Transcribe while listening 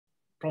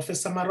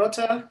Professor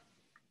Marotta,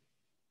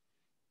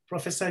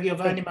 Professor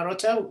Giovanni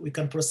Marotta, we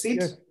can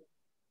proceed. Yes.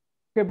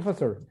 Okay,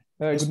 Professor.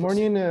 Yes, good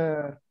morning.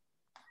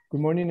 Good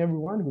morning,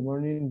 everyone. Good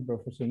morning,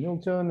 Professor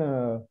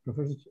Milton,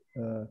 Professor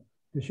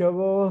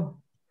Deshovo,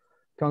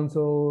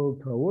 Council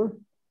Kaur.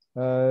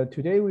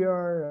 Today we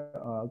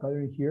are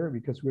gathering here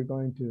because we're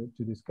going to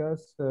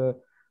discuss the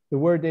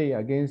World Day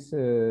against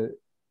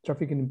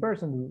trafficking in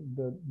person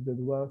that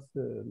was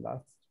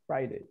last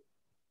Friday.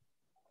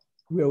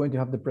 We are going to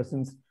have the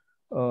presence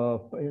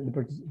of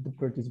the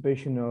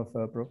participation of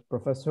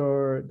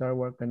Professor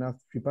Darwar Kanath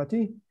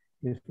Tripathi.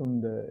 He's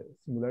from the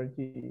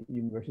Singularity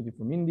University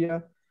from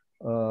India.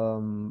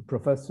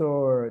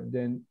 Professor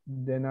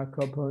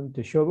Denakapan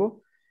Teshovo.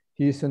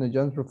 He is an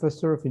adjunct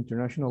professor of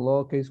international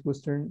law, Case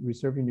Western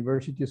Reserve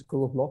University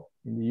School of Law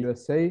in the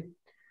USA.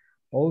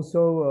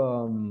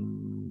 Also,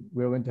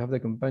 we're going to have the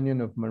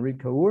companion of Marie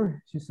Kaur.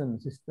 She's an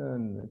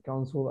assistant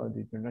counsel at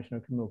the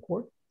International Criminal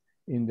Court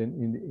in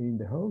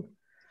the Hague.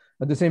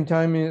 At the same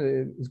time,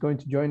 is going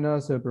to join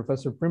us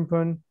Professor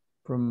Primpan,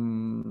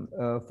 from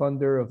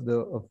founder of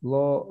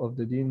law of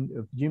the Dean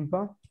of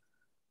GIMPA,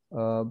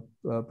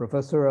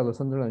 Professor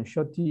Alessandro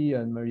Lanciotti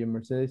and Maria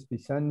Mercedes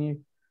Pisani.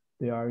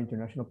 They are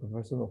international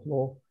professors of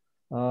law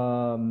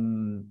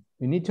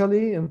in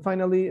Italy. And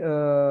finally,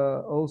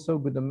 also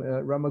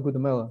Rama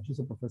Gudamela. She's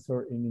a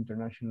professor in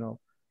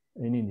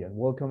India.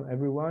 Welcome,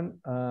 everyone.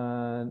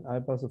 And I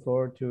pass the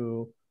floor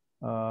to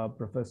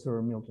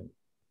Professor Milton.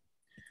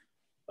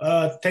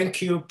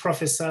 Thank you,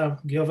 Professor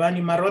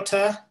Giovanni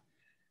Marotta.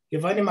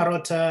 Giovanni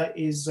Marotta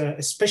is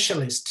a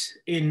specialist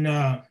in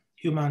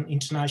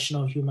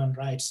international human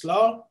rights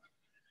law.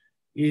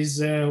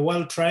 He's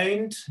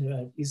well-trained.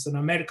 He's an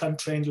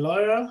American-trained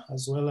lawyer,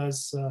 as well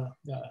as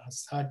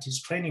has had his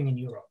training in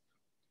Europe.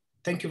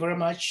 Thank you very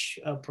much,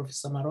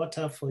 Professor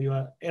Marotta, for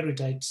your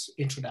erudite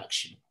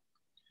introduction.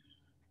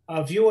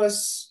 Our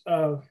viewers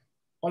all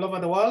over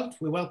the world,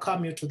 we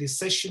welcome you to this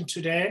session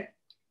today.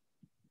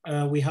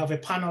 We have a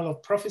panel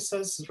of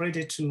professors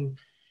ready to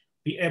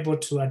be able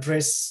to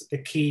address the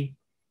key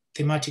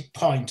thematic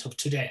point of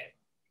today.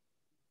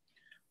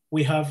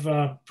 We have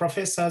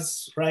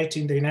professors right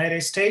in the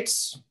United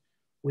States.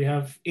 We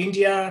have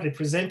India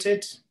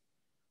represented.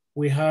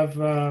 We have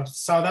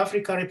South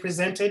Africa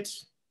represented,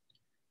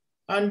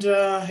 and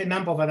a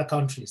number of other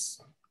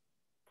countries.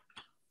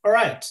 All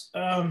right,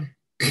 on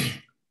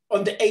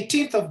the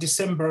 18th of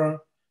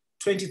December,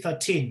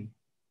 2013,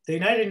 the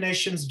United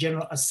Nations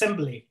General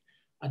Assembly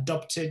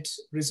adopted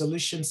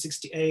Resolution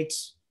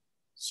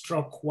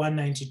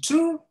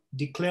 68/192,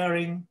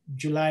 declaring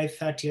July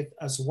 30th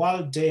as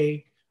World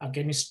Day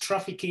Against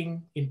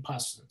Trafficking in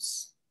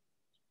Persons.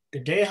 The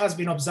day has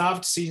been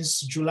observed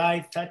since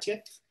July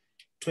 30th,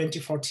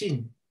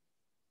 2014.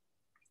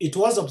 It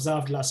was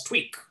observed last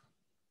week.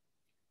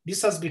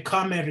 This has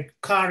become a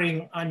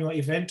recurring annual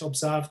event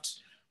observed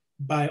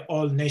by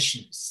all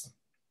nations.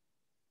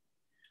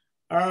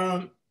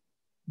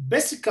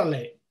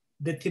 Basically,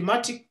 the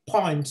thematic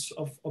points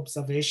of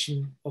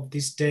observation of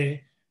this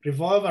day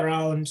revolve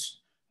around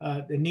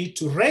the need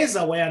to raise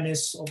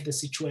awareness of the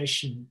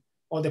situation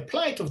or the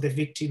plight of the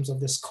victims of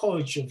the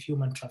scourge of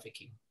human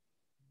trafficking,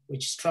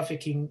 which is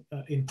trafficking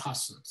in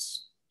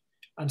persons.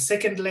 And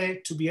secondly,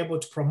 to be able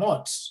to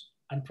promote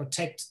and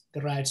protect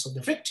the rights of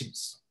the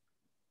victims.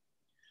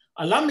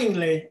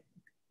 Alarmingly,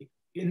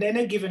 in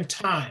any given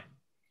time,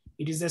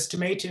 it is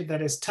estimated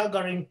that a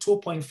staggering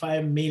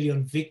 2.5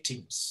 million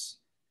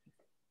victims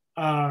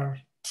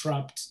are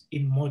trapped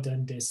in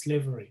modern day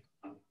slavery,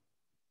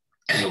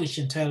 which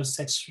entails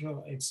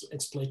sexual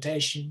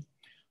exploitation,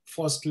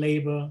 forced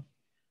labor,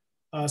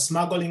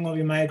 smuggling of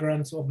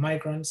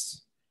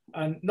migrants,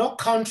 and no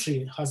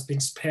country has been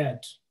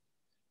spared,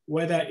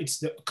 whether it's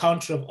the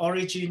country of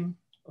origin,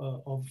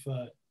 of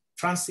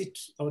transit,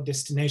 or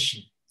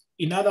destination.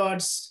 In other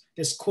words,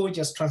 the scourge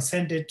has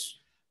transcended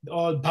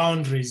all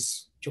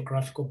boundaries,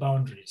 geographical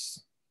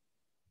boundaries.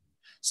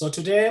 So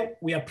today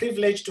we are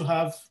privileged to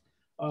have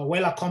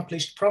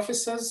well-accomplished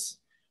professors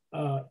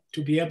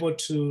to be able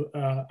to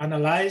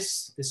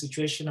analyze the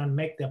situation and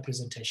make their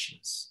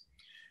presentations.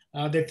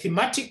 The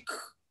thematic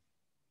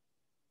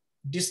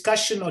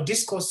discussion or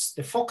discourse,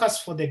 the focus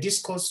for the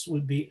discourse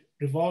will be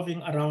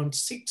revolving around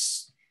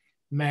 6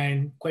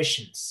 main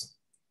questions.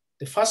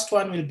 The first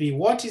one will be,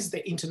 what is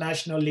the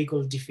international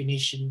legal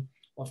definition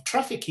of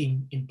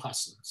trafficking in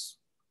persons,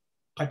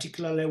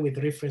 particularly with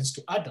reference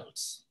to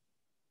adults?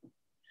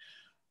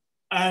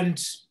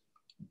 And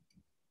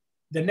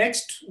the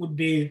next would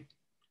be,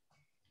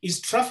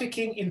 is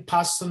trafficking in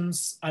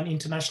persons an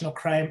international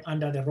crime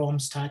under the Rome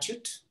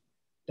Statute?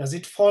 Does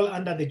it fall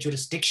under the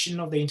jurisdiction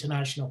of the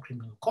International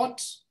Criminal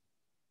Court?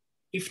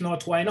 If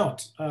not, why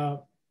not?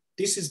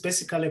 This is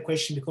basically a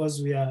question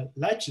because we are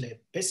largely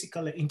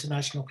basically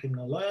international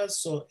criminal lawyers.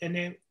 So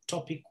any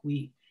topic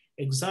we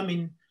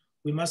examine,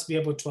 we must be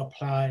able to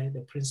apply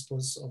the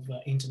principles of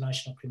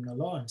international criminal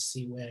law and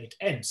see where it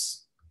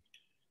ends.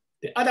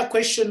 The other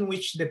question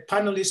which the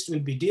panelists will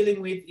be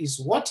dealing with is,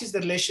 what is the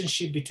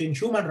relationship between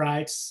human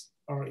rights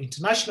or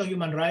international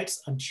human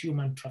rights and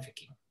human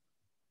trafficking?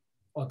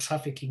 or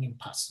trafficking in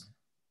person?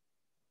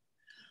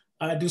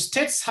 Do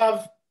states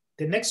have,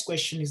 the next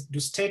question is, do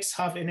states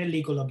have any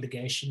legal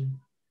obligation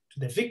to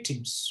the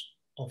victims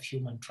of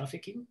human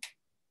trafficking?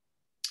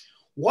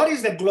 What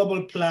is the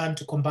global plan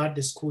to combat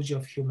the scourge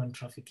of human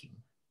trafficking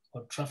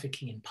or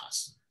trafficking in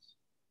persons?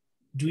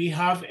 Do we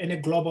have any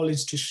global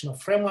institutional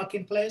framework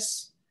in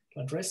place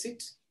to address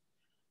it?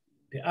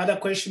 The other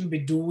question would be,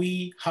 do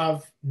we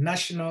have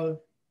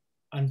national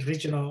and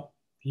regional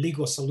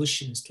legal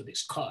solutions to this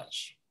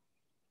scourge?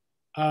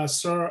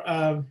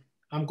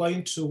 I'm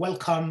going to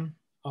welcome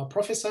our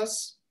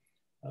professors,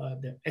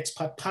 the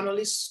expert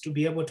panelists, to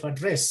be able to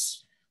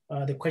address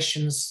the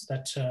questions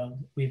that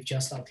we've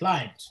just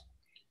outlined.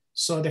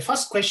 So the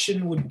first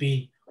question would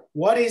be,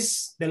 what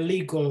is the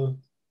legal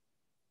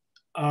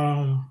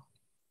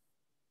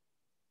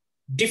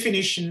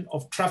definition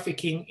of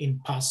trafficking in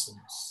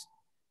persons,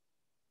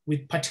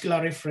 with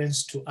particular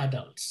reference to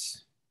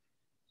adults?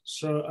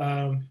 So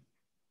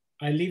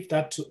I leave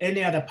that to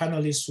any other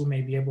panelists who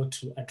may be able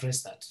to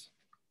address that.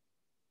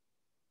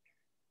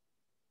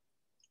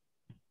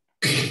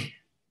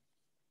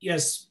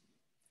 Yes,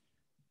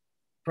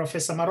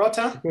 Professor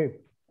Marota. Okay.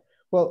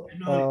 Well,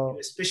 you're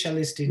a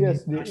specialist in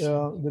yes,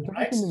 the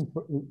trafficking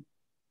in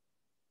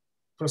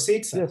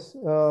proceed, sir. Yes,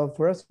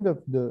 for us,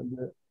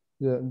 the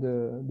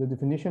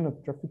definition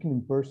of trafficking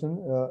in person,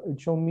 it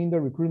shall mean the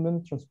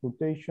recruitment,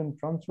 transportation,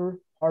 transfer,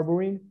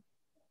 harboring,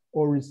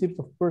 or receipt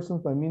of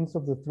persons by means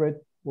of the threat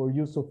or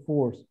use of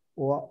force,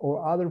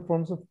 or other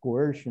forms of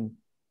coercion,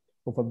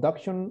 of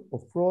abduction,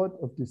 of fraud,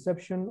 of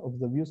deception, of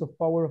the abuse of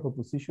power, of a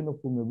position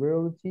of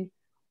vulnerability,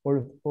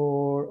 or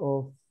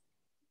of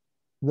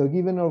the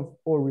giving of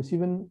or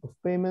receiving of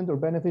payment or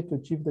benefit to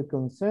achieve the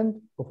consent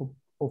of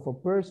a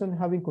person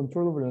having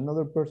control over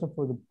another person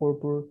for the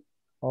purpose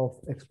of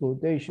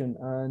exploitation.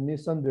 And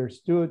it's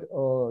understood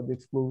the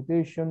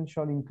exploitation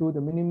shall include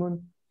a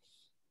minimum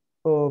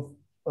of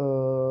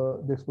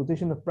the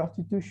exploitation of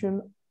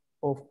prostitution,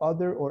 of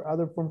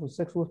other forms of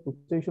sexual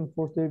exploitation,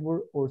 forced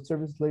labor, or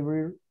service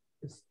slavery,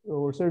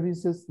 or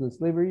services, the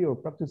slavery or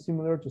practice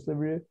similar to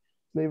slavery,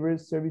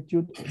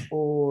 servitude,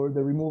 or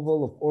the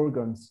removal of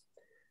organs.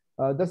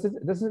 We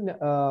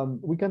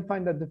can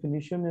find that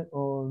definition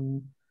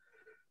on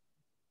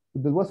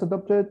that was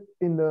adopted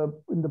in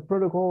the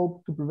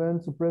protocol to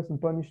prevent, suppress,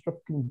 and punish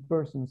trafficking in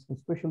persons,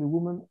 especially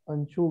women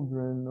and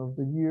children, of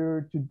the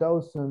year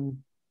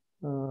 2000,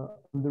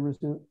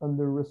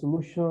 under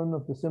resolution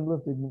of the Assembly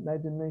of the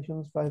United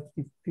Nations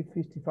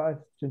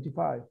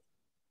 5525.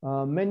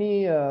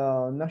 Many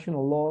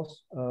national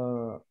laws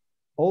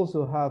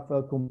also have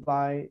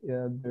complied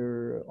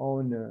their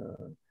own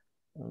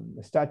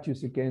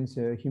statutes against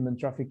human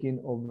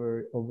trafficking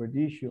over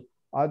the issue.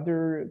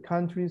 Other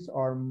countries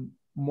are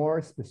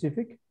more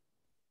specific,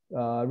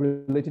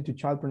 related to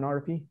child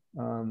pornography.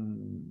 There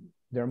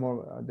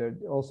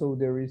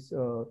is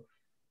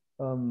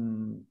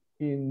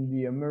in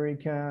the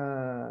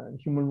American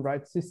human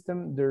rights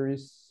system, there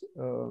is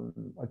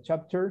a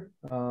chapter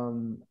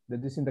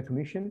that is in the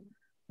commission,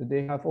 that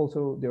they have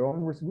also their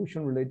own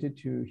resolution related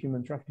to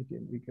human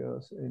trafficking,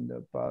 because in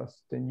the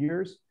past 10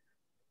 years,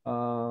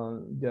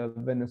 the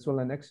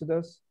Venezuelan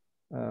exodus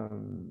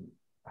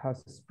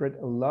has spread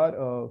a lot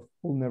of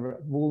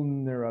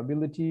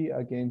vulnerability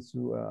against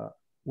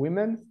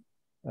women,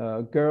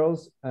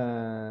 girls,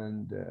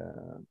 and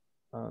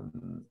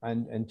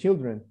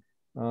children,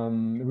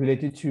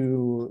 related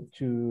to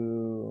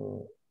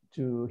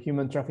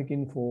human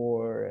trafficking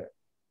for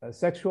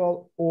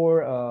sexual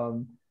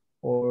or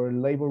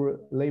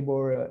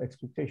labor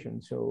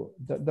exploitation. So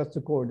that's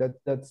the core.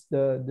 That's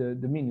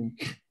the meaning.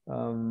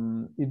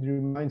 It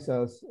reminds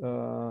us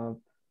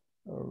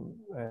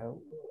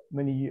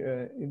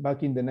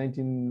back in the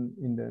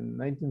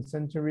 19th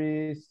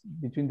centuries,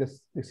 between the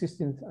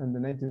 16th and the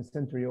 19th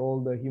century, all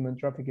the human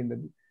trafficking that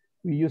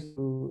we used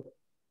to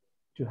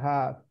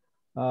have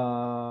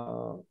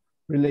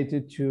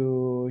related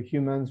to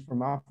humans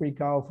from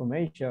Africa or from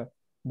Asia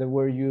that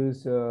were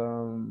used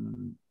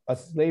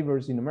as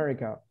slavers in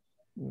America.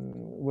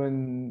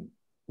 When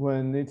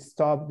it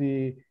stopped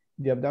the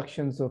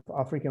abductions of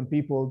African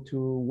people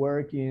to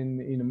work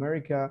in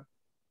America,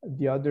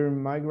 the other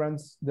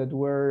migrants that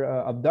were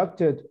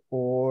abducted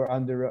or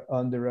under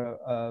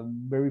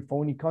very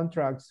phony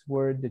contracts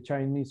were the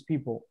Chinese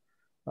people.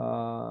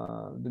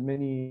 The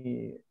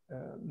many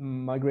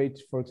migrate,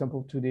 for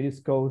example, to the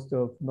east coast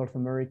of North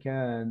America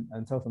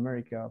and South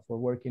America for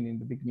working in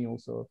the big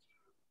mills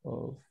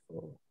of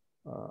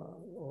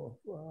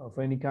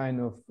any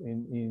kind of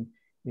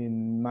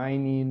in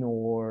mining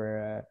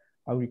or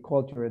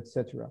agriculture,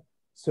 etc.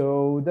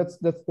 So that's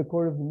the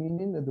core of the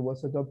meaning that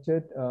was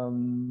adopted.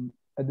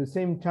 At the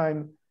same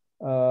time,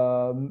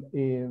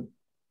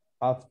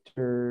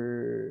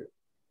 after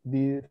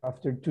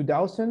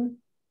 2000,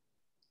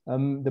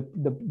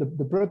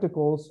 the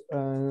protocols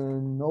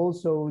and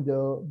also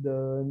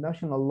the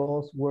national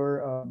laws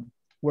were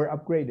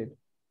upgraded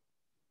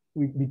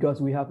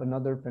because we have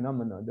another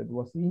phenomenon that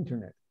was the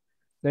internet.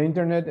 The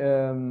internet,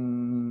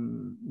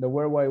 the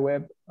World Wide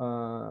Web,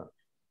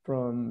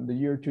 from the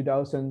year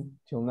 2000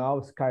 till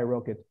now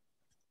skyrocket.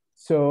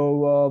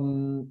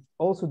 So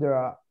also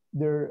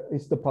there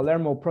is the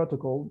Palermo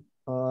Protocol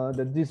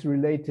that is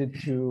related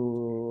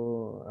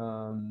to,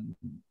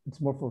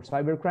 it's more for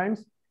cyber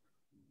crimes.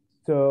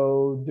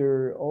 So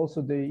there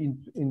also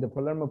in the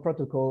Palermo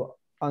Protocol,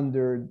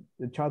 under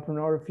the child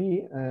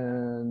pornography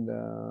and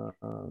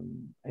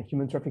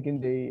human trafficking,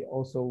 they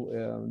also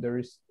there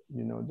is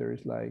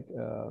like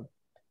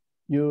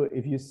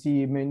if you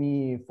see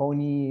many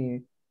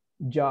phony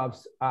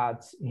jobs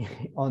ads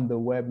on the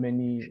web,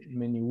 many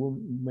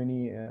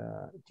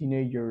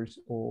teenagers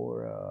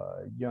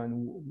or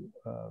young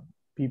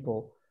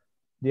people,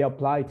 they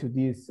apply to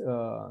these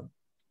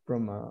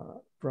from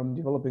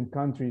developing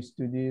countries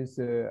to these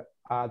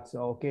ads.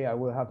 Okay, I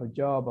will have a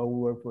job, I will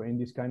work in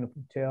this kind of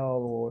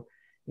hotel or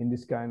in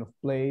this kind of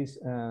place,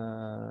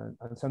 and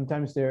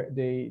sometimes they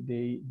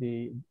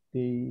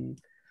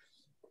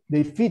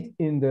fit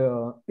in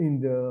the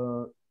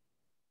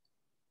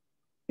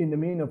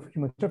meaning of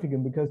human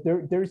trafficking, because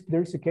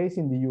there's a case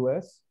in the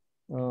U.S.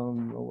 I have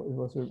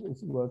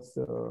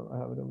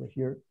it over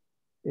here.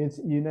 It's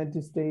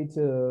United States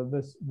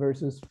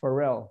versus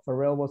Farrell.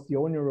 Farrell was the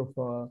owner of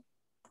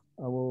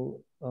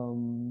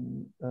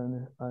and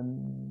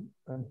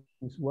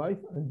his wife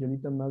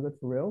Angelita Margaret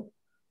Farrell.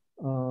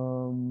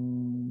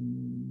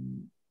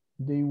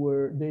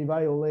 They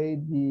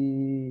violate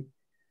the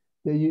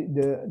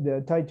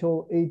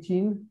Title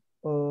 18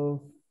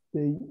 of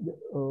the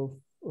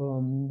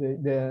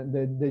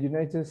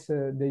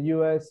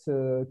U.S.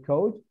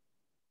 code.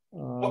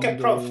 Okay,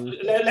 Prof.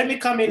 Let me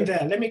come in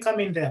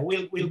there.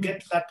 We'll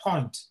get to that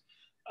point.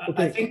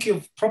 Okay. I think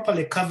you've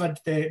properly covered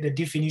the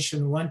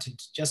definition we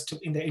wanted, just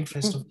in the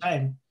interest of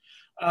time.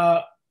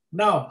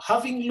 Now,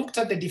 having looked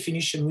at the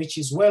definition, which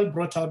is well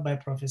brought out by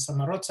Professor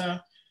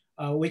Marotta,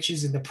 which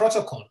is in the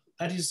protocol.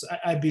 That is,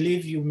 I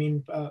believe you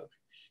meant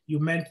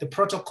the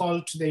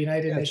protocol to the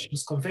United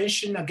Nations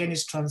Convention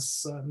Against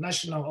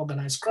Transnational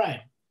Organized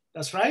Crime.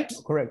 That's right?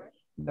 Correct.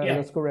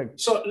 That's correct.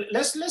 So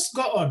let's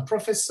go on.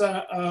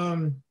 Professor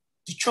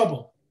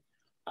Dichobo,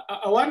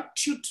 I want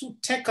you to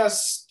take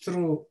us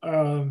through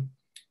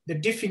the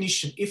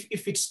definition,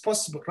 if it's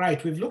possible.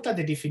 Right, we've looked at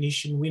the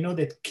definition. We know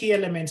that key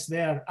elements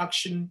there are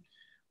action,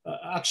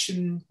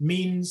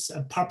 means,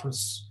 and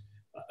purpose.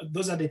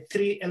 Those are the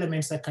three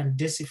elements that can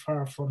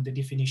decipher from the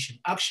definition.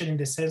 Action in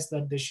the sense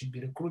that there should be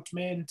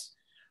recruitment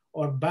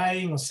or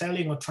buying or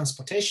selling or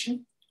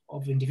transportation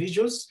of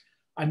individuals,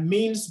 and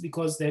means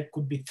because there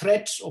could be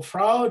threat or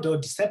fraud or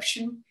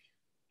deception,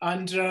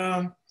 and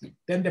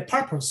then the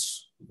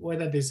purpose,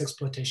 whether there's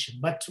exploitation.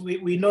 But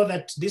we know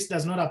that this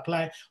does not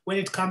apply when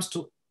it comes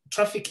to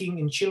trafficking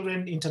in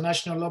children.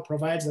 International law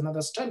provides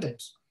another standard.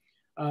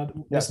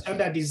 The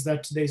standard is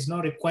that there is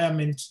no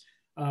requirement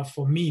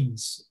for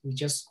means. We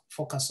just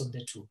focus on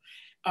the two.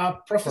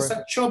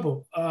 Professor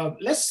Chobo,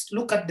 let's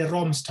look at the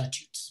Rome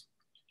Statute.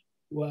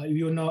 Well,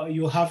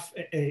 you have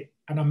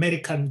an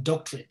American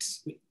doctorate,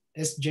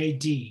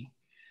 SJD,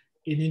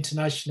 in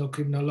international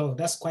criminal law.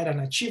 That's quite an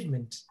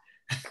achievement.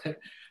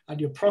 And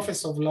you're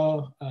professor of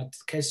law at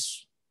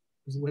Case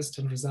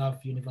Western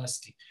Reserve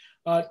University.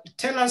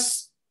 Tell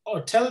us, or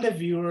tell the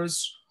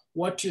viewers,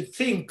 what you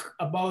think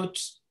about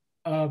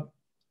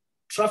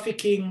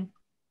trafficking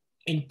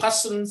in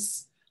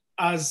persons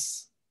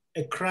as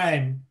a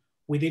crime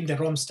within the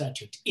Rome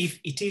Statute,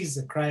 if it is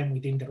a crime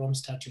within the Rome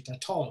Statute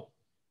at all.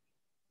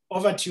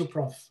 Over to you,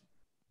 Prof.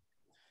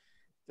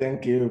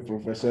 Thank you,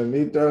 Professor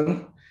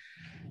Milton.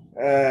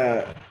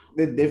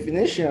 The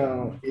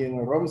definition in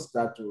Rome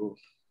Statute,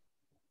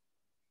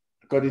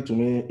 according to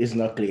me, is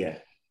not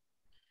clear.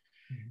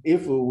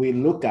 If we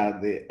look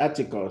at the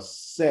Article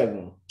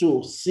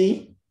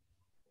 7(2)(c),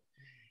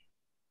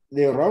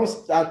 the Rome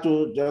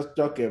Statute just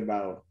talk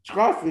about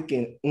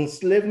trafficking,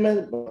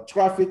 enslavement, but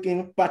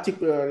trafficking,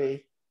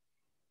 particularly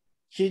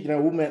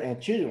children, women, and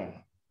children.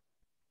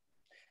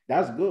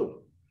 That's good.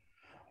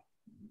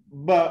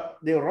 But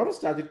the Rome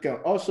Statute can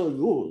also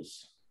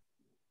use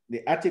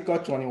the Article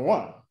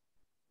 21,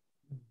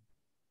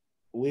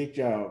 which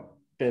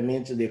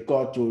permits the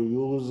court to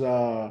use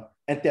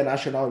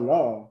international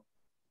law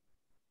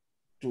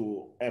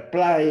to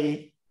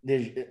apply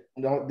the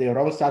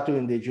Rome Statute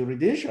in the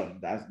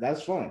jurisdiction.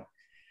 That's fine.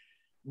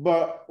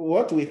 But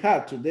what we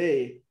have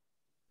today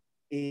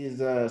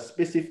is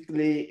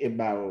specifically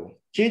about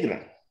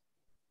children.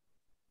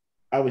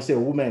 I would say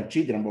women and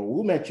children, but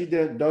women and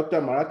children,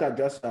 Dr. Marotta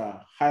just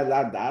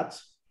highlight that.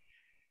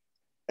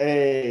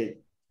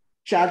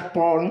 Child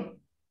porn,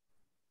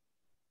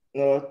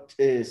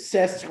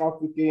 sex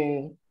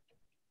trafficking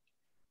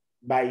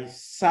by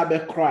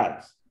cyber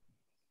crimes.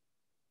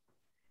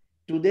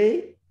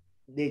 Today,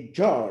 the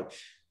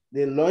judge,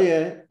 the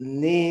lawyer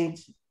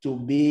needs to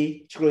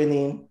be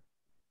training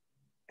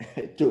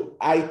to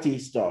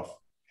IT stuff.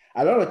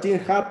 A lot of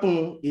things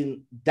happen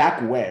in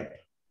dark web,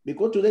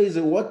 because today is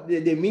what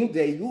they mean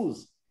they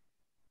use.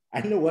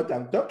 I know what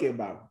I'm talking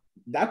about.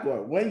 Dark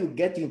web. When you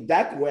get in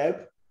dark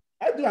web,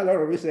 I do a lot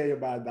of research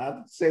about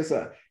that. Since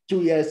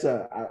 2 years,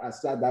 I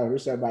started that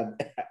research about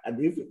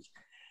difference.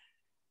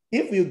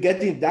 if you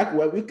get in that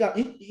way,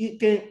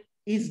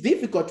 it's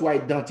difficult to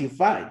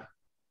identify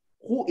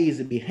who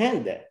is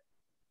behind that,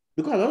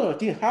 because a lot of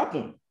things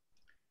happen.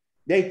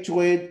 They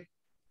trade,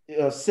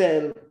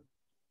 sell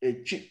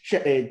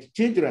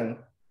children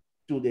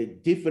to the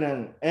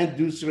different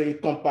industry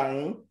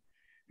company.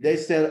 They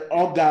sell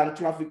organ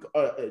traffic,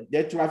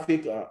 they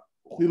traffic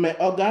human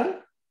organ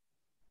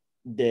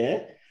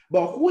there,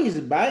 but who is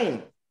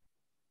buying?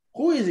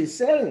 Who is it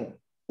selling?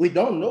 We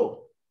don't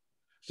know.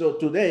 So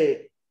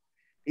today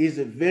is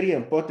very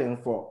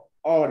important for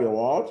all the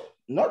world,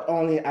 not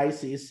only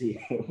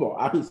ICC, but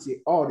I would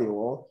say all the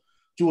world,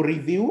 to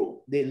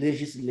review the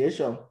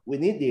legislation. We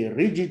need the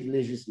rigid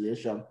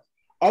legislation,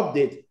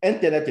 update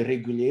internet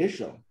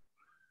regulation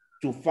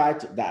to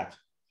fight that.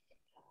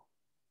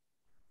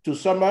 To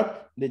sum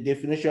up, the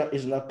definition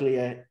is not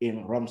clear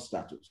in Rome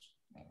Statute.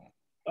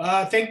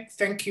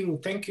 Thank you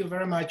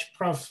very much,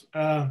 Prof.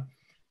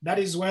 That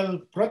is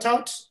well brought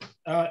out.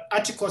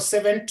 Article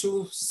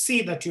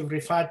 7.2c that you've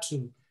referred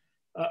to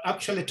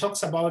actually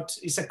talks about,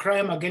 it's a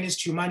crime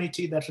against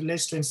humanity that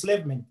relates to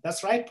enslavement.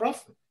 That's right,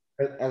 Prof?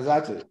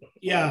 Exactly.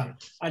 Yeah,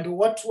 and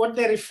what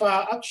they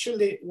refer,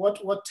 actually,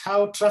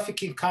 how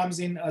trafficking comes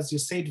in, as you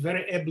said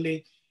very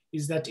ably,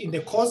 is that in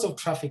the cause of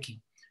trafficking.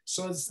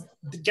 So it's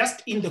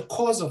just in the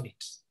cause of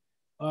it,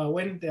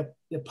 when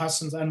the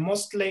persons, and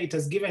mostly it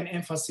has given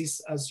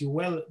emphasis, as you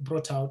well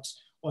brought out,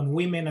 on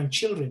women and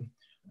children.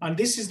 And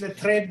this is the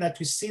thread that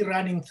we see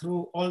running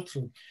through all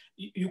through.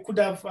 You could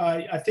have,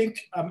 I think,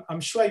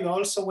 I'm sure you're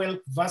also well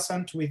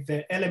versant with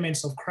the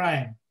elements of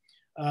crime,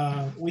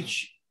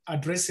 which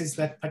addresses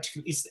that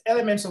particular, it's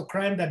elements of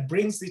crime that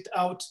brings it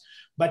out,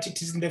 but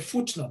it is in the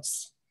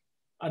footnotes.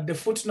 The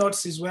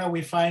footnotes is where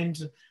we find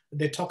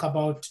they talk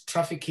about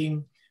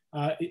trafficking.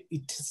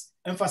 It is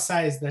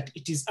emphasized that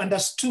it is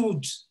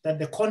understood that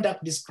the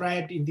conduct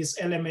described in this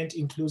element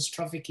includes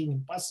trafficking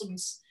in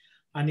persons,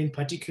 and in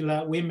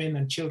particular women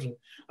and children.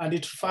 And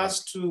it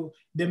refers to,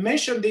 they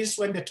mention this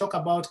when they talk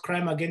about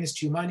crime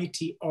against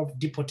humanity of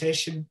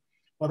deportation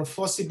or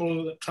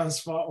forcible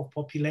transfer of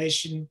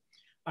population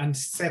and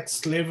sex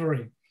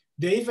slavery.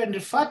 They even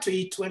refer to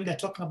it when they're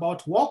talking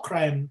about war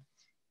crime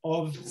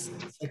of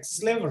sex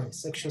slavery,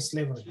 sexual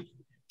slavery.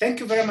 Thank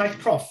you very much,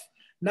 Prof.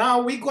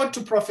 Now we go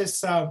to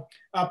Professor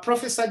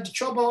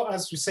Dichobo,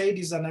 as we said,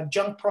 is an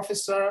adjunct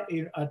professor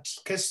at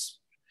Case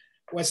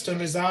Western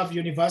Reserve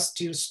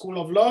University School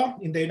of Law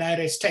in the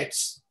United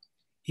States.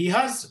 He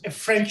has a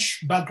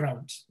French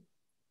background.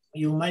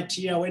 You might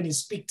hear when he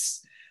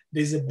speaks,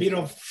 there's a bit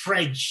of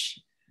French.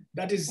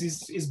 That is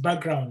his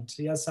background.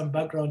 He has some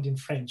background in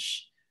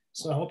French.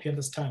 So I hope you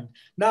understand.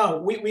 Now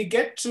we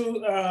get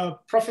to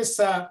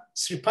Professor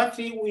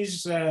Sripathi, who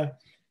is a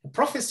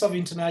professor of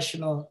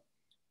international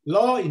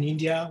law in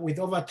India with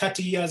over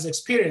 30 years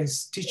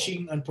experience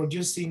teaching and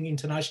producing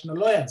international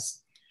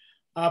lawyers.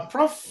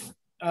 Prof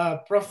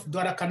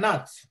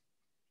Dwarakanath,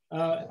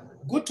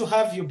 good to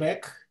have you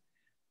back.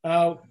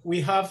 We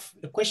have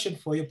a question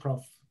for you,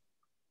 Prof.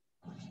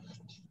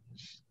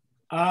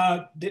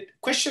 The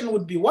question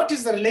would be, what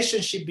is the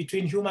relationship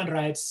between human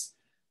rights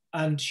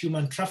and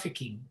human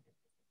trafficking?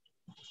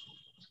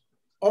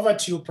 Over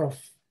to you, Prof.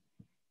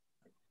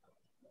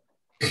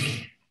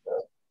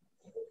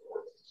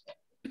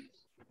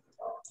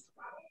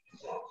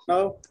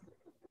 Now,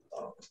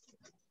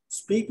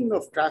 speaking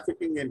of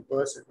trafficking in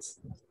persons,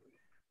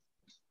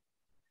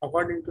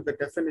 according to the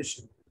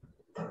definition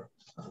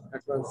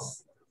that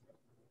was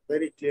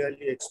very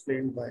clearly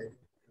explained by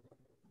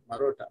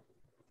Marotta,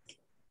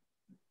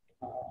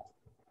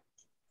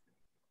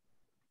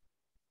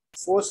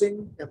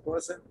 forcing a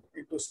person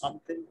into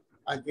something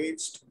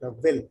against the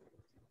will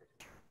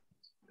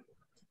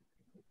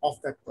of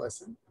that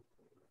person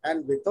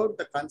and without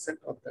the consent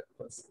of that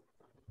person.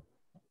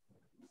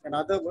 In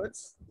other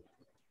words,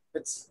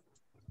 it's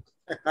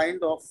a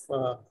kind of,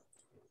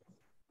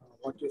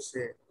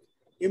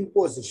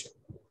 imposition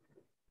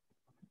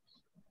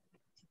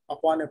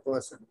upon a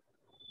person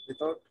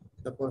without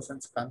the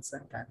person's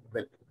consent and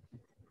will.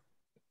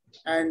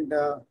 And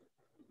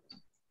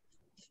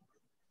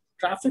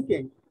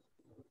trafficking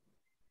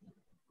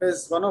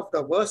is one of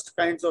the worst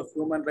kinds of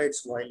human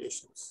rights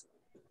violations,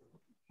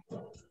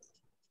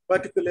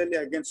 particularly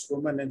against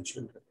women and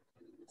children.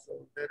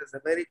 So there is a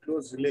very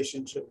close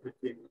relationship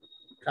between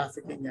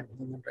trafficking and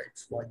human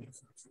rights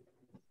violations.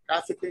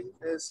 Trafficking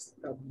is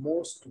the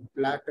most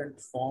blatant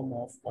form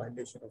of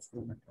violation of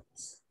human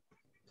rights.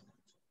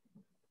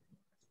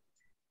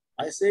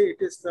 I say it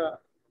is the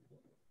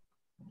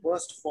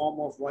worst form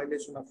of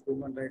violation of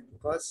human rights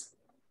because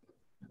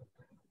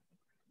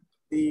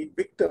the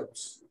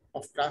victims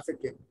of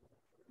trafficking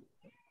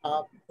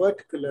are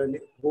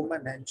particularly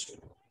women and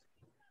children.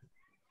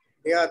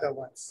 They are the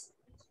ones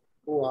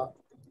who are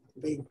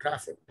being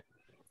trafficked.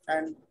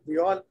 And we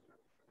all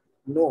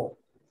know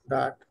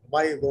that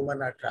why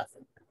women are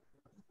trafficked.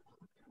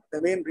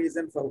 The main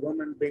reason for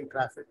women being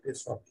trafficked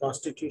is for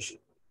prostitution.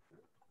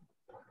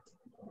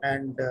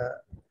 And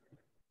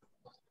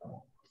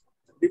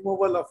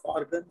removal of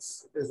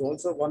organs is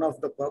also one of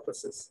the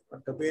purposes,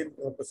 but the main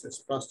purpose is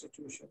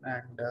prostitution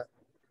and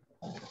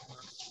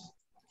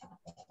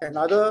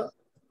Another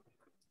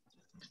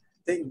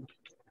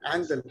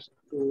angle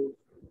to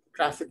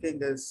trafficking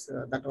is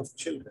that of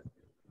children.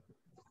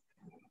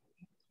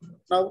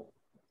 Now,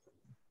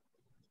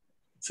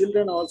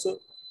 children also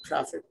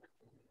trafficked,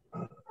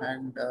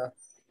 and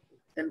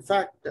in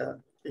fact,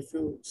 if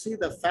you see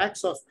the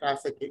facts of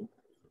trafficking,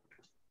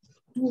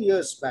 2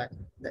 years back,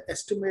 the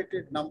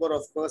estimated number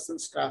of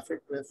persons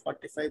trafficked were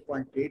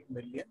 45.8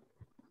 million,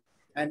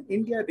 and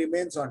India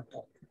remains on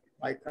top,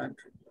 my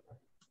country.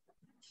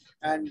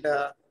 And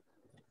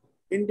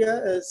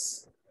India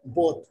is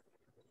both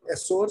a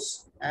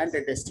source and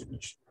a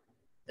destination.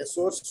 A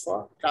source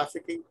for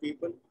trafficking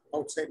people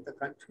outside the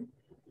country,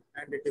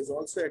 and it is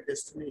also a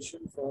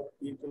destination for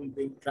people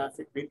being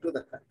trafficked into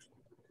the country.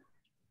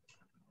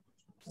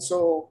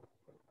 So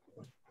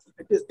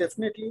it is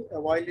definitely a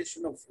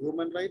violation of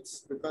human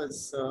rights,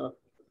 because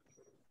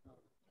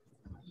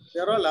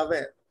they're all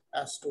aware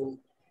as to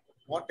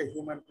what a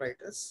human right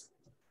is,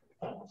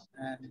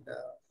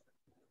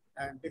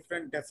 and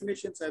different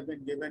definitions have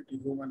been given to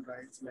human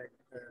rights, like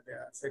they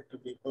are said to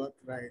be birth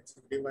rights,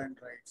 divine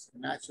rights,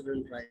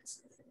 natural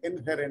rights,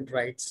 inherent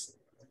rights.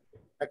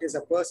 That is,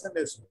 a person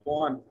is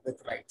born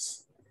with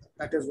rights.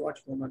 That is what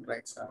human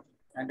rights are.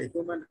 And a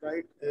human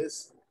right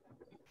is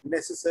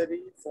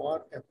necessary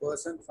for a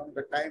person from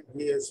the time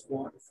he is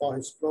born for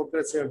his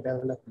progressive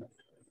development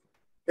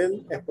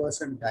till a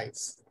person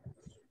dies.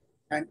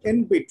 And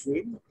in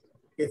between,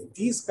 if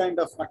these kind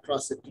of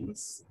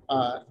atrocities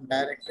are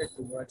directed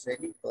towards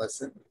any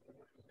person,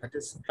 that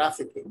is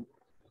trafficking,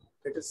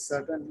 it is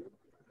certainly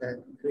a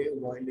grave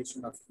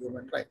violation of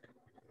human right.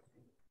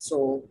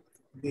 So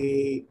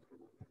the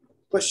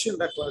question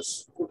that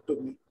was put to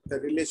me, the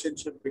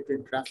relationship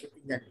between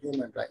trafficking and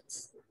human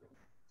rights,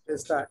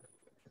 is that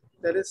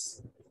there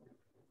is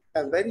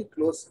a very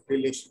close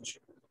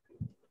relationship.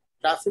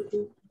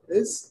 Trafficking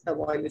is a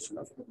violation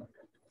of human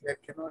rights. There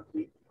cannot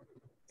be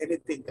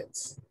anything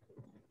else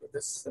to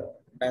this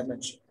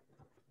dimension.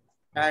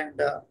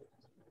 And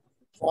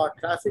for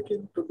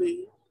trafficking to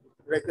be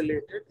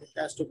regulated, it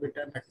has to be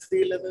done at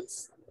 3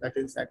 levels, that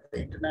is at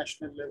the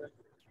international level,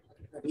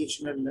 the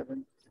regional level,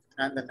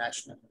 and the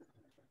national level.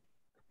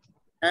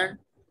 And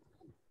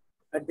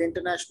at the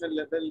international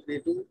level, we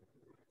do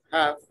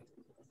have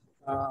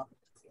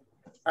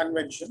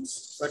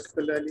conventions,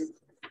 particularly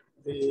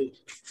the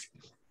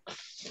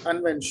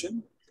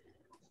Convention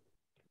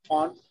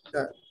on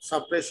the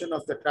Suppression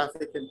of the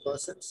Traffic in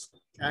Persons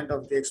and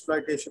of the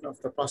Exploitation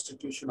of the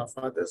Prostitution of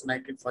Others,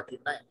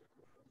 1949.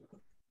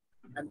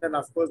 And then,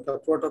 of course, the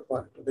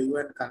protocol to the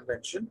UN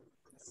Convention.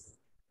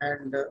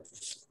 And there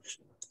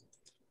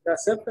are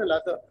several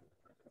other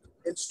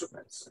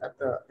instruments at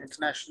the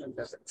international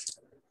level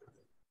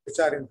which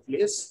are in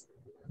place.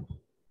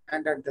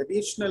 And at the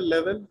regional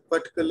level,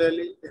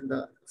 particularly in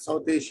the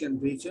South Asian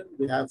region,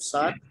 we have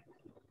SAARC,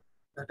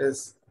 that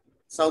is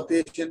South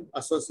Asian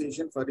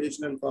Association for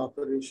Regional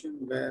Cooperation,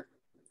 where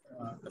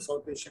the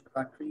South Asian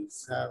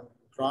countries have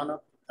drawn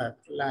up a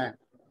plan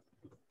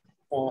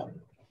for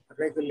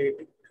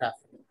regulating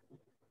trafficking,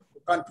 to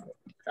control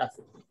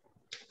trafficking.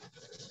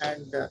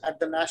 And at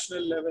the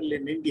national level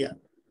in India,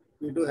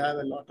 we do have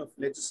a lot of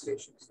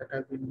legislations that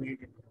have been made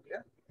in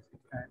India,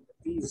 and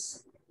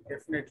these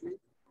definitely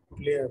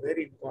play a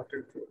very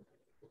important role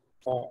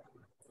for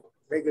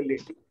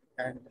regulating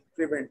and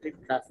preventing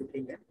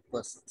trafficking in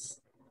persons.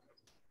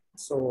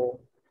 So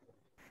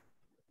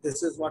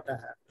this is what I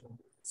have to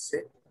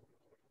say.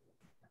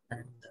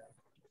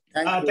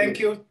 And thank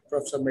you,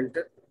 Professor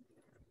Milton.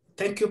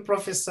 Thank you,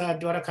 Professor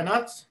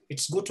Dwarakanath.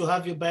 It's good to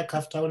have you back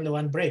after only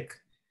one break.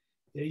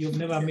 You've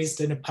never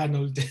missed any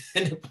panel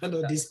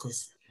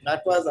discourse.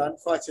 That was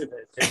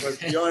unfortunate. It was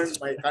beyond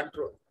my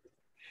control.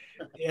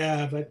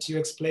 Yeah, but you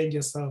explained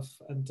yourself,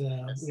 and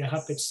we are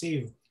happy to see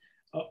you.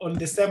 On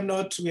the same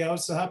note, we are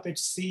also happy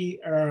to see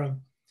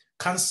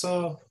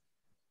Council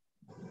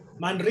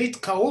Manrit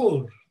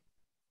Kaur.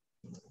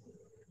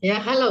 Yeah,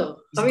 hello.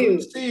 It's How are you?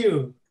 Good to see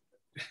you.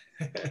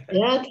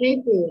 Yeah,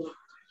 thank you.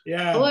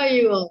 Yeah. How are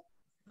you all?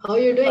 How are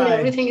you doing? Fine.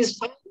 Everything is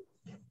fine?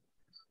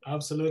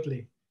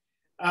 Absolutely.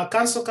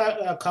 Council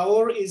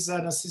Kaur is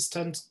an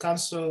assistant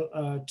counsel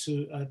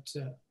at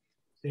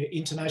the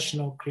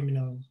International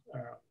Criminal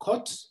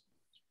Court,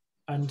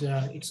 and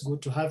it's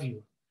good to have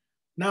you.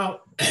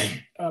 Now,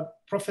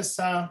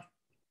 Professor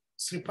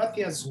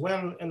Sripathi has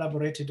well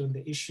elaborated on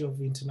the issue of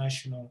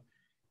international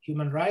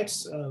human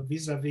rights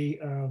vis-a-vis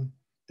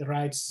the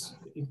rights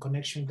in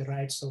connection with the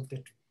rights of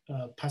the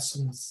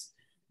persons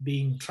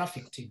being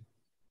trafficked in.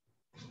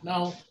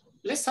 Now,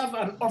 let's have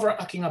an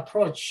overarching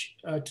approach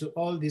to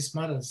all these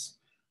matters.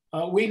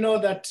 We know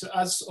that,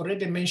 as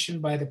already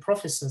mentioned by the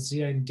professors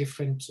here in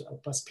different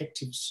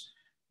perspectives,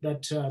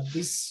 that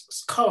this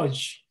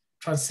scourge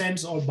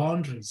transcends all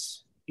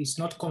boundaries. It's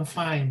not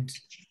confined.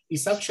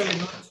 It's actually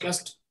not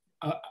just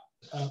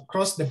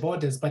across the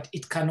borders, but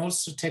it can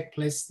also take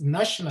place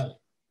nationally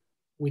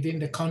within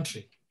the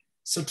country.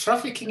 So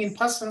trafficking in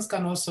persons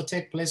can also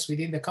take place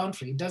within the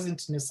country. It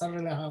doesn't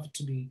necessarily have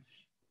to be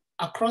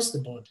across the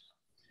border.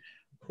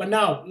 But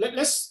now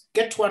let's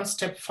get one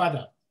step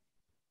further.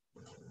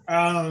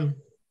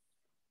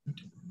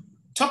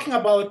 Talking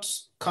about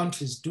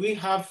countries, do we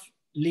have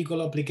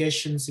legal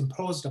obligations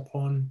imposed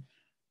upon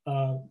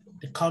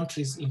the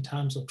countries in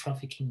terms of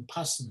trafficking in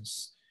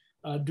persons?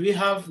 Do we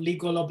have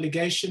legal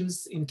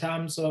obligations in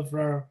terms of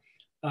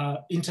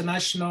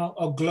international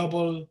or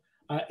global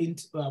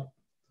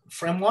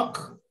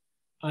framework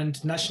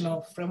and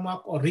national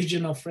framework or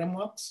regional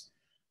frameworks?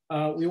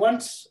 We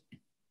want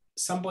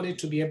somebody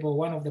to be able,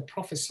 one of the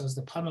professors,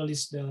 the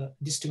panelists, the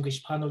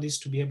distinguished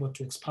panelists, to be able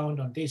to expound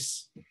on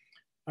this.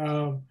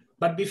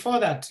 But before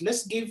that,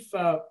 let's give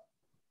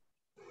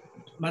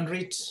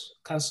Manrit,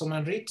 Council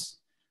Manrit.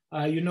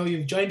 You know,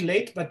 you've joined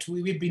late, but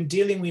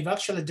we've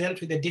actually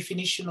dealt with the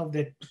definition of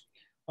the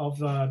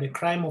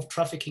crime of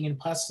trafficking in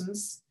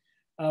persons.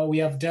 We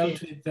have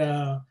dealt with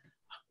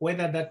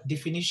whether that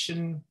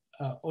definition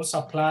also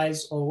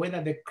applies or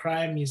whether the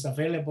crime is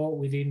available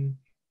within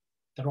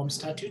the Rome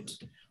Statute.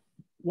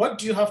 What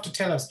do you have to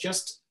tell us,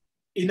 just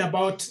in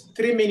about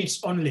 3 minutes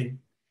only,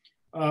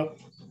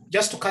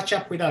 just to catch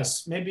up with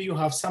us? Maybe you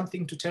have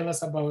something to tell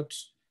us about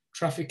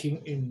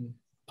trafficking in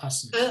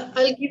persons.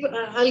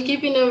 I'll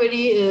keep in a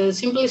very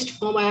simplest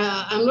form.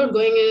 I'm not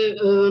going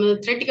on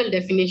theoretical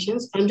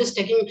definitions. I'm just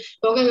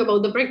talking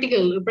about the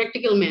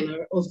practical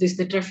manner of this,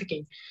 the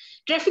trafficking.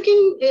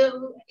 Trafficking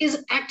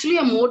is actually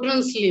a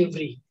modern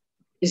slavery.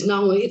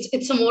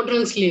 It's a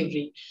modern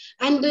slavery,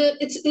 and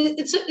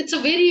it's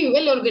a very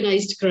well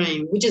organized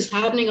crime which is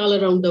happening all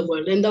around the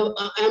world. And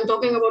I'm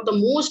talking about the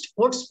most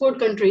hotspot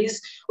countries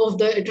of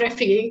the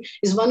trafficking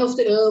is one of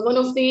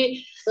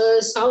the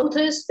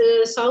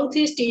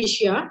Southeast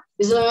Asia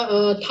is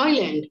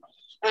Thailand,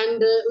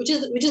 and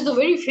which is the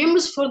very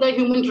famous for the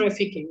human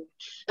trafficking,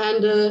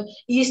 and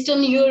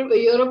Eastern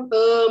Europe,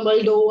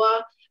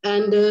 Moldova,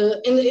 and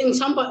in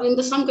some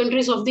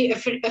countries of the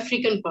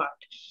African part.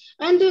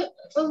 And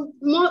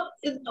what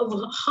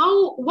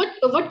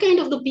kind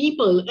of the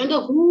people and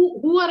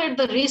who are at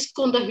the risk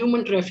on the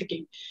human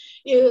trafficking?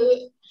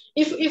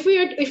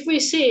 If we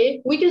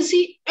say, we can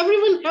see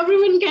everyone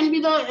can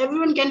be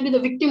the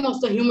victim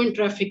of the human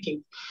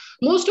trafficking.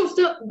 Most of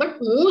the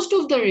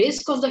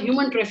risk of the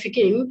human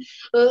trafficking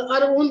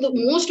are on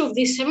most of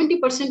the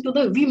 70% to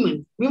the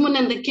women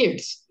and the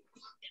kids.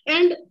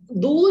 And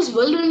those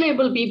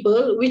vulnerable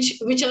people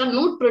which are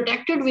not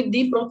protected with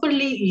the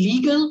properly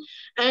legal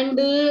and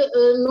they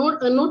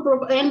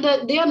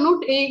are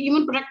not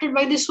even protected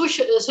by the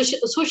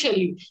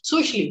socially,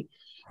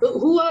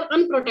 who are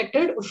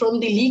unprotected from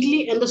the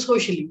legally and the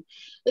socially,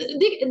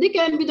 they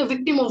can be the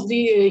victim of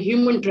the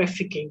human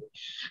trafficking.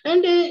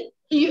 And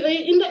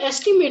in the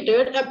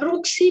estimated,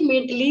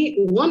 approximately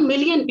 1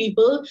 million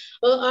people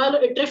are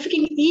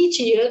trafficking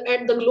each year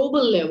at the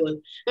global level,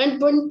 and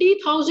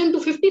 20,000 to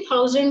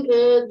 50,000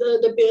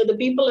 the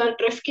people are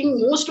trafficking.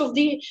 Most of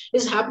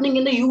is happening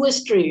in the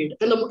US trade,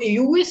 and the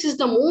US is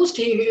the most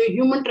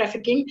human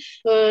trafficking,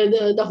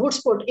 the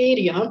hotspot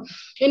area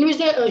in which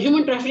the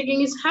human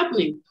trafficking is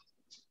happening.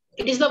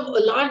 It is the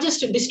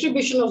largest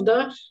distribution of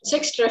the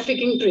sex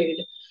trafficking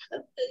trade.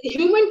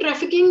 Human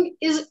trafficking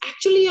is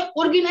actually an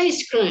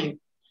organized crime.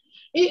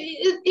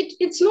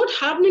 It's not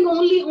happening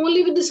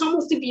only with some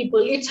of the people.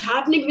 It's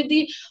happening with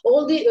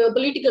all the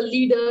political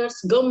leaders,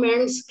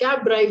 governments,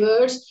 cab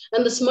drivers,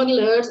 and the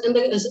smugglers and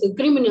the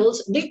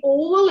criminals. They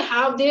all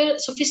have their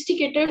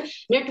sophisticated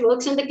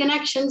networks and the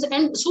connections,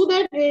 and so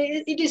that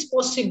it is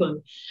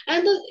possible.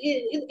 And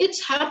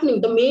it's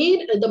happening.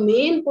 The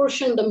main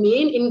portion, the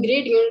main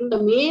ingredient,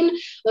 the main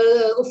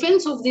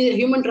offense of the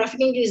human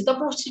trafficking is the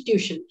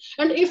prostitution.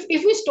 And if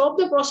we stop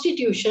the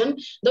prostitution,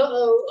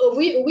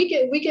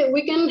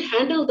 we can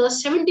handle the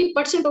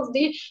 70% of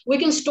we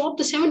can stop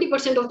the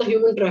 70% of the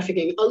human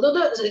trafficking. Although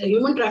the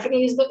human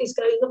trafficking is the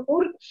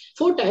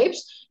four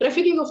types: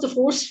 trafficking of the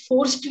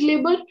forced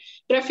labor,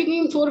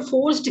 trafficking for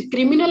forced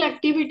criminal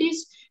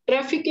activities,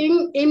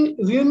 trafficking in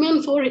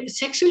women for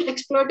sexual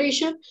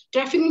exploitation,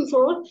 trafficking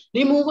for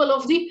removal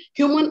of the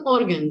human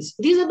organs.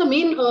 These are the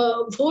main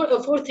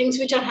four things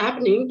which are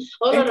happening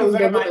all around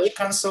the world.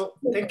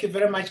 Thank you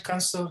very much,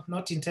 Council.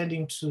 Not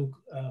intending to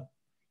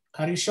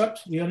cut you short.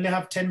 We only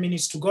have 10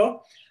 minutes to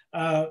go.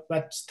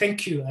 But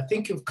thank you. I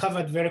think you've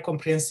covered very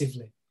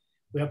comprehensively.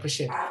 We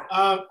appreciate it.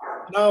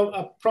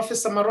 Now,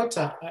 Professor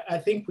Marota, I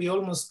think we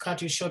almost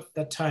cut you short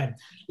that time.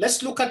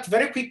 Let's look at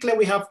very quickly.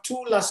 We have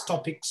two last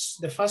topics.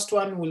 The first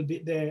one will be,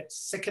 the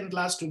second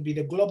last will be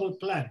the global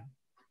plan.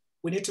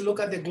 We need to look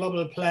at the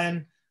global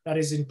plan that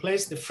is in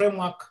place, the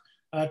framework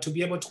to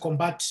be able to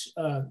combat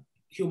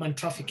human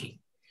trafficking.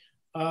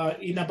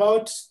 In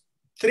about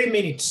 3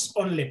 minutes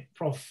only,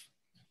 Prof,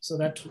 so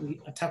that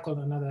we tackle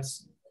another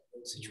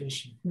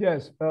situation.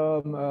 Yes,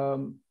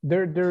 the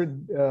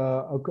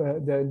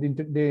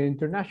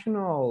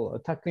international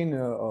tackling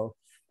of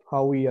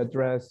how we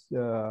address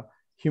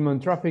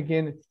human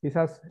trafficking, it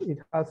has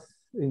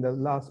in the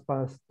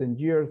past 10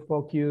 years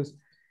focused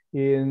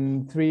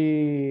in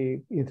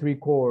three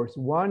cores.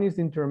 One is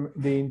the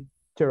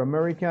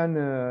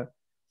Inter-American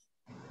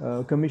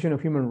Commission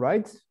of Human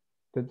Rights,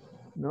 that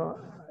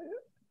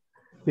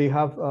they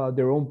have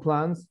their own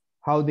plans,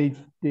 how they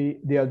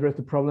address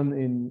the problem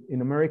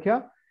in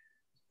America.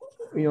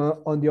 You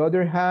know, on the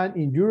other hand,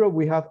 in Europe,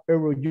 we have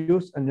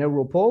Eurojust and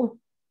Europol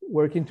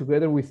working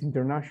together with the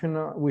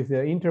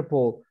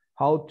Interpol,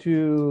 how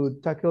to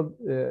tackle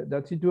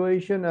that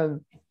situation.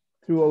 And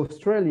through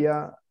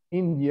Australia,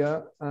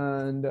 India,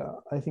 and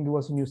I think it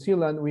was New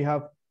Zealand, we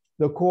have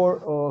the core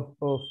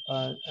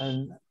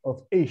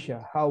of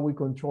Asia, how we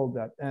control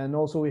that. And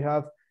also we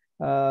have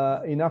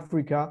in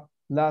Africa,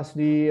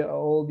 lastly,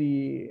 all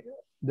the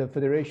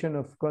Federation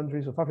of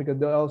Countries of Africa,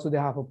 they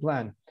have a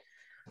plan.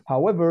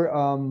 However,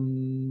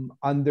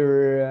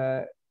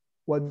 under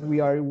what we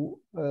are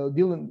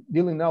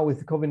dealing now with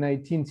the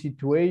COVID-19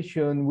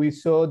 situation, we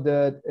saw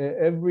that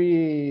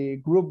every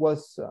group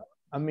was,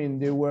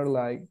 they were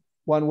like,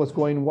 one was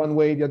going one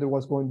way, the other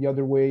was going the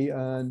other way,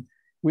 and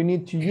we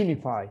need to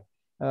unify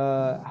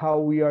how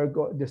we are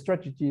the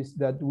strategies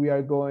that we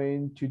are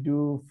going to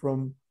do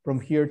from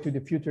here to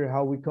the future,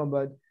 how we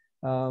combat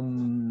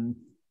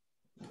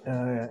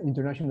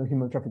international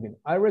human trafficking.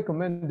 I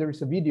recommend there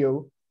is a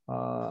video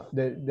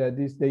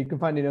that you can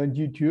find it on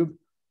YouTube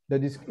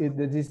that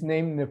is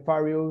named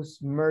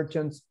Nefarious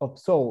Merchants of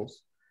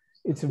Souls.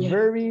 It's a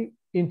very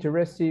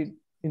interesting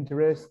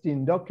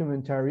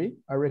documentary.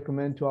 I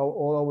recommend to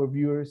all our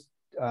viewers,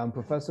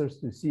 professors,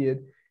 to see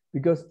it,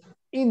 because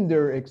in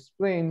there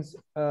explains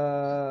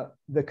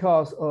the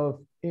cause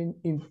of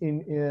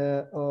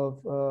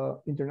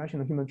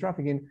international human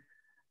trafficking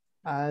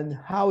and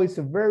how it's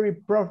a very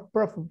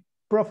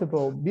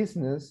profitable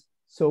business.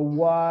 So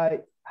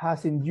why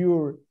has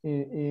endured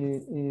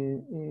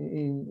in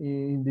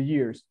the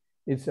years?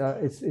 It's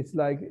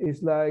like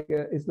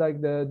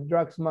the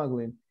drug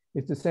smuggling.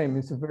 It's the same.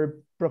 It's a very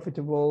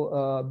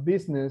profitable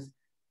business.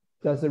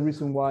 That's the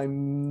reason why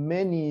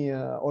many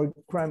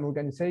crime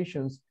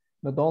organizations,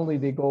 not only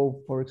they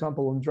go, for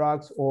example, on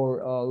drugs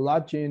or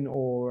lodging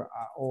or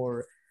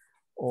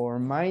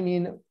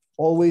mining,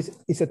 always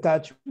is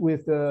attached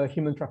with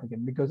human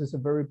trafficking, because it's a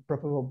very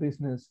profitable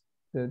business.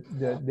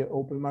 The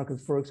open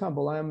markets, for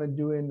example, I am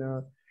doing.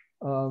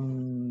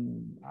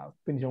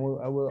 Finish. I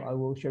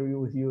will share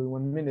with you in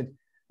 1 minute.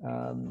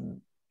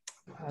 An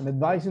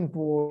advising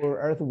for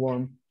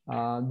Earthworm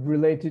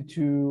related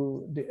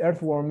to the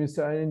Earthworm is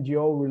an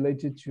NGO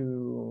related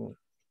to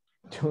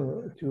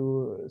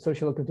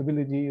social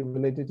accountability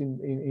related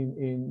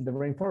in the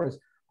rainforest.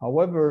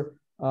 However,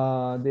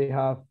 they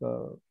have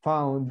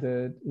found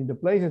that in the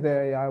places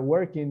they are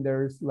working,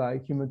 there's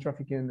like human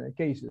trafficking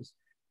cases.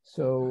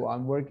 So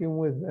I'm working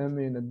with them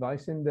in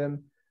advising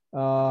them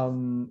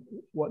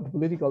what the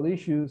political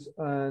issues,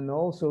 and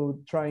also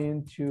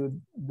trying to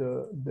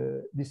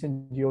this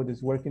NGO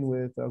that's working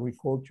with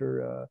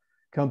agriculture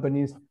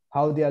companies,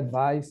 how they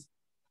advise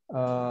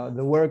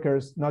the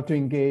workers not to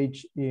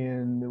engage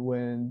in the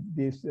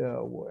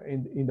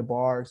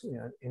bars,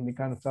 in the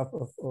kind of stuff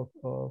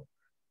of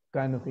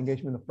kind of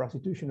engagement of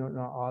prostitution or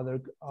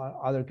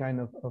other kind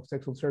of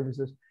sexual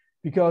services,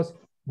 because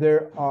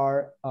there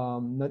are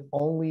not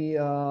only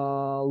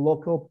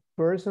local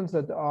persons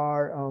that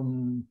are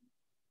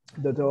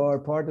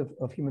part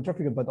of human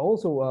trafficking, but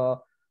also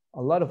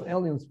a lot of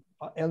aliens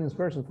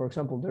persons. For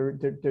example,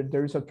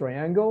 there is a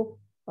triangle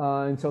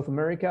in South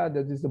America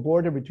that is the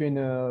border between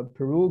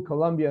Peru,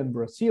 Colombia, and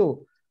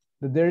Brazil.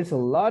 There is a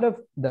lot of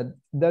that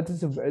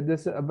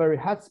is a very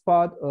hot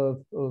spot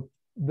of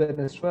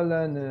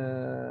Venezuelan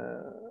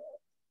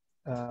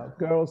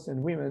girls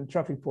and women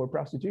trafficked for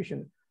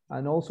prostitution,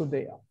 and also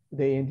they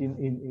end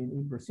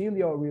in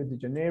Brasilia or Rio de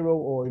Janeiro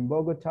or in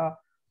Bogota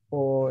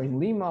or in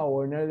Lima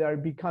or in other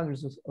big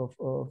countries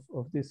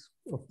of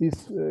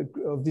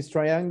this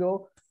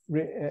triangle,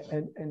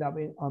 and end up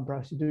on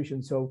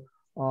prostitution. So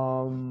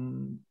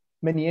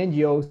many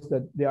NGOs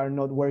that they are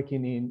not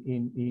working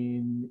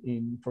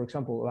in for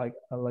example,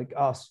 like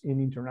us in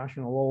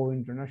international law,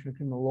 international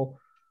criminal law,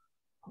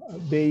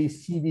 they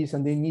see this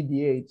and they need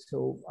the aid.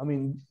 So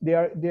they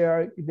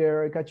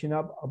are catching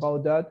up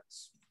about that.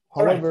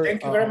 However, all right.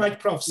 Thank you very much,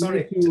 Prof.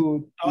 Sorry,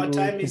 our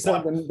time is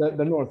up.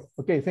 The North.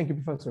 Okay, thank you,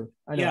 Professor.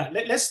 Yeah,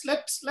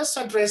 let's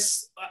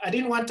address. I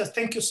didn't want to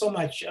thank you so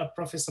much,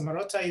 Professor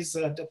Marotta.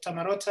 Dr.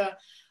 Marotta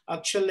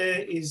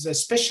actually is a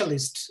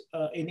specialist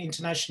in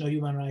international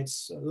human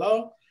rights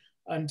law,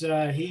 and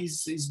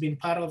he's been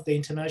part of the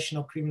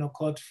International Criminal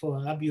Court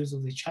for abuse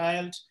of the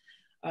child,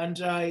 and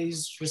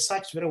he's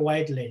researched very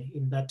widely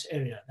in that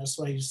area. That's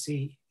why you see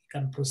he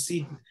can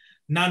proceed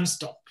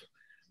non-stop.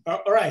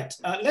 All right,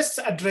 let's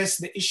address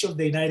the issue of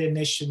the United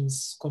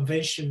Nations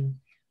Convention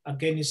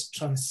Against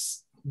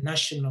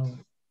Transnational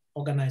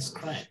Organized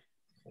Crime.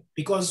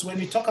 Because when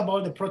we talk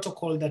about the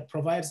protocol that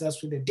provides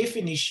us with a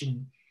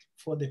definition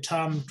for the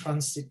term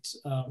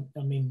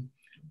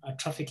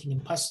trafficking in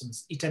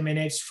persons, it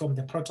emanates from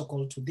the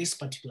protocol to this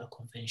particular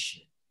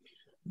convention.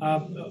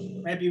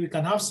 Maybe we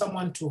can have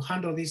someone to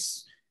handle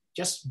this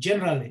just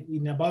generally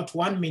in about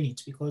 1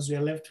 minute, because we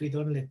are left with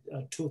only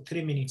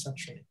 2-3 minutes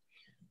actually.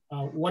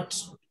 What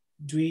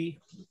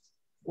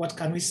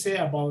can we say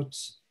about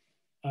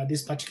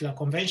this particular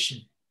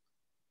convention?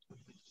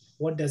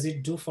 What does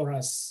it do for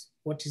us?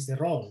 what is the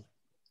role?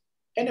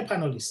 Any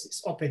panelist,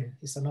 it's open,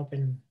 it's an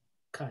open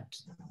card.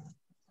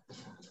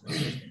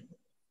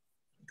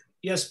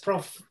 Yes,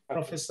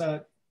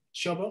 Professor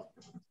Shobo?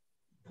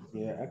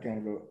 Yeah, I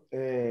can go.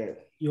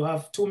 You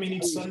have 2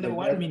 minutes, only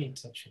 1 minute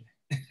actually.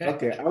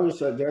 Okay, I will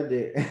suggest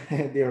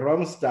the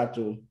Rome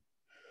Statute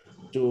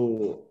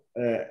to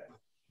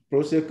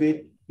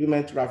prosecute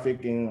human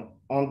trafficking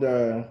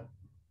under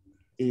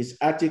is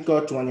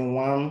Article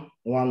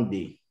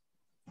 21(1)(b),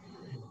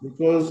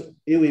 because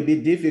it will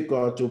be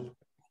difficult to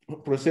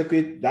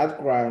prosecute that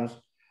crimes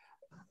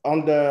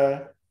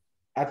under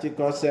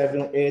Article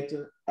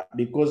 7(8)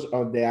 because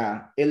of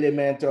their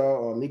elemental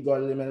or legal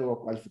element or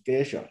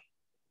qualification.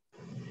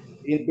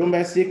 In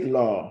domestic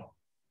law,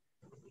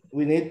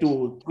 we need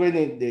to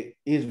train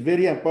it's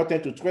very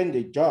important to train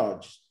the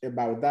judge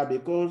about that,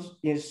 because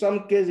in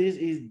some cases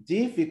it's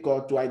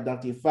difficult to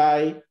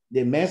identify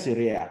the mens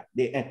rea,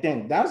 the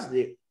intent. That's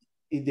the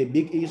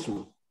big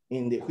issue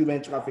in the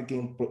human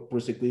trafficking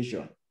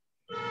prosecution.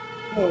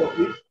 So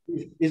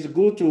it's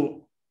good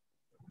to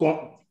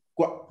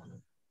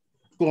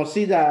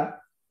consider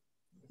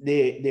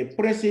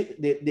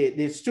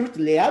the strict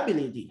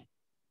liability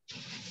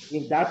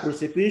in that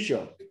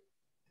prosecution.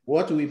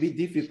 What will be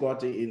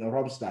difficult in a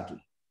Rome Statute?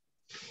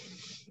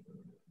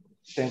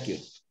 Thank you.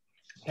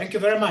 Thank you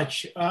very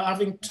much.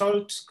 Having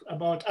talked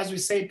about, as we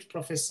said,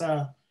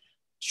 Professor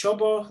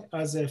Shobo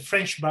has a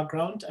French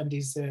background and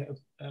is an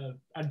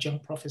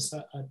adjunct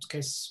professor at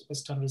Case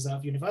Western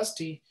Reserve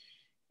University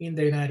in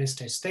the United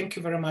States. Thank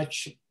you very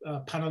much,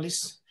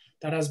 panelists.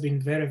 That has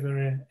been very,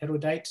 very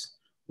erudite.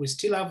 We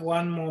still have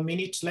 1 more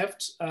minute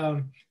left.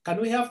 Can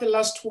we have the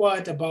last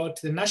word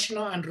about the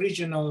national and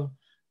regional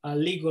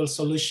legal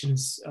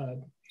solutions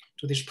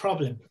to this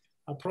problem?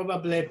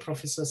 Probably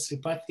Professor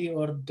Sripathi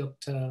or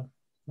Dr.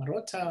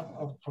 Marota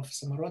or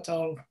Professor Marota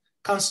or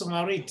Council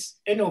Marit,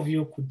 any of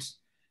you could,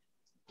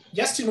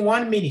 just in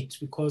 1 minute,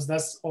 because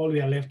that's all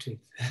we are left with.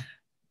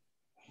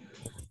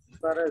 As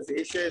far as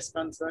Asia is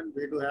concerned,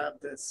 we do have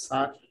the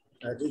SARC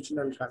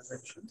regional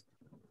convention,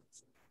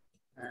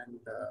 and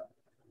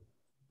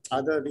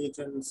other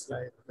regions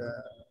like the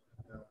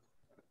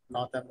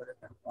North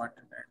American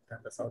continent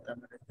and the South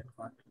American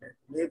continent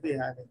may be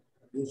having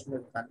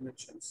regional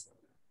conventions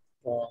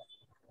for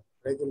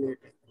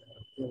regulating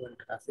human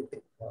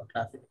trafficking or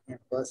trafficking in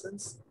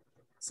persons.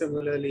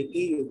 Similarly,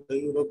 EU, the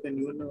European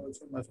Union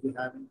also must be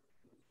having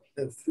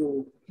a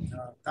few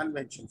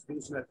conventions,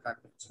 regional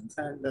conventions,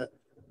 and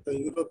the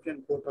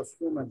European Court of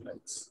Human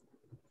Rights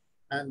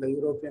and the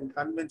European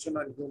Convention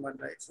on Human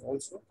Rights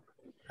also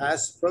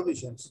has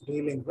provisions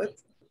dealing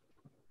with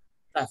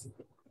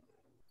trafficking.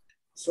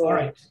 So, all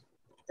right.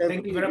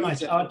 Thank you very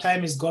much. Our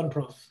time is gone,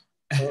 Prof.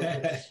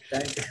 Okay,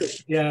 thank you.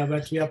 Yeah,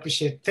 but we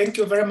appreciate it. Thank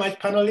you very much,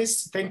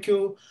 panelists. Thank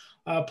you,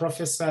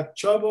 Professor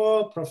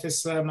Chobo,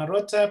 Professor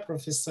Marota,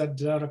 Professor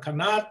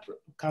Darakanat,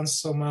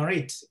 Council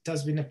Marit. It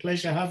has been a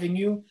pleasure having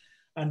you,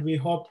 and we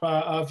hope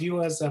our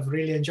viewers have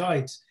really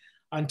enjoyed.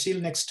 Until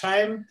next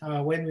time,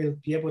 when we'll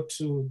be able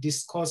to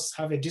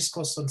have a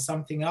discourse on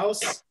something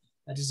else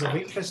that is of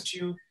interest to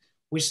you,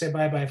 we say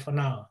bye-bye for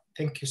now.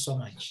 Thank you so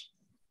much.